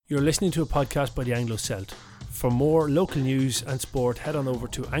You're listening to a podcast by the Celt. For more local news and sport, head on over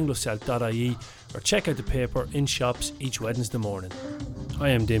to anglocelt.ie or check out the paper in shops each Wednesday morning. I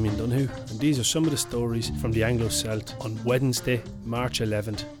am Damien Dunhu, and these are some of the stories from the Celt on Wednesday, March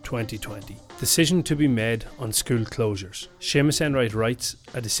 11th, 2020. Decision to be made on school closures. Seamus Enright writes,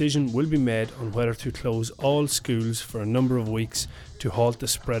 a decision will be made on whether to close all schools for a number of weeks to halt the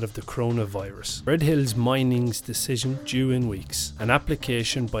spread of the coronavirus. Redhills Mining's decision due in weeks. An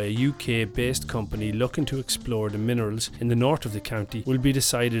application by a UK-based company looking to explore the minerals in the north of the county will be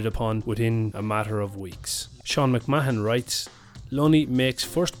decided upon within a matter of weeks. Sean McMahon writes, Lunny makes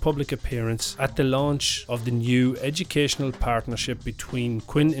first public appearance at the launch of the new educational partnership between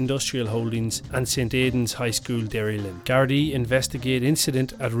Quinn Industrial Holdings and St Aidan's High School, Derrylin. Gardaí investigate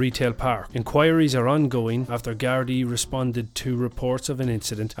incident at retail park. Inquiries are ongoing after Gardaí responded to reports of an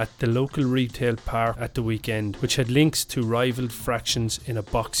incident at the local retail park at the weekend, which had links to rival fractions in a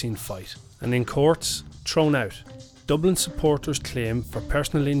boxing fight. And in courts, thrown out. Dublin supporters' claim for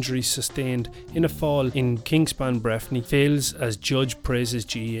personal injuries sustained in a fall in Kingspan Breffni fails as judge praises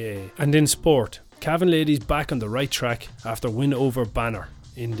GAA. And in sport, Cavan ladies back on the right track after win over Banner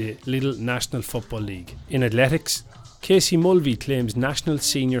in the Lidl National Football League. In athletics, Casey Mulvey claims National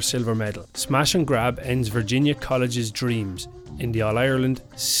Senior Silver Medal. Smash and grab ends Virginia College's dreams in the All-Ireland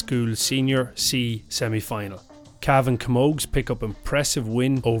School Senior C semi-final. Cavan Camogues pick up impressive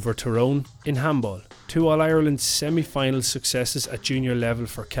win over Tyrone in handball. 2 All-Ireland semi-final successes at junior level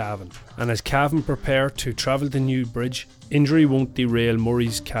for Cavan. And as Cavan prepare to travel to Newbridge, injury won't derail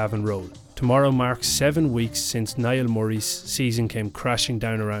Murray's Cavan role. Tomorrow marks 7 weeks since Niall Murray's season came crashing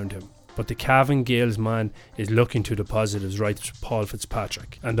down around him. But the Cavan Gales man is looking to the positives, writes Paul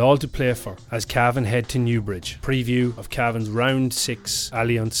Fitzpatrick. And all to play for as Cavan head to Newbridge. Preview of Cavan's Round 6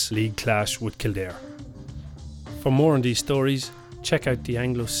 Alliance League clash with Kildare. For more on these stories, check out the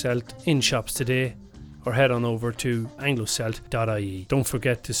Celt in shops today or head on over to anglocelt.ie. Don't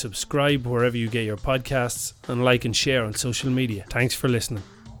forget to subscribe wherever you get your podcasts and like and share on social media. Thanks for listening.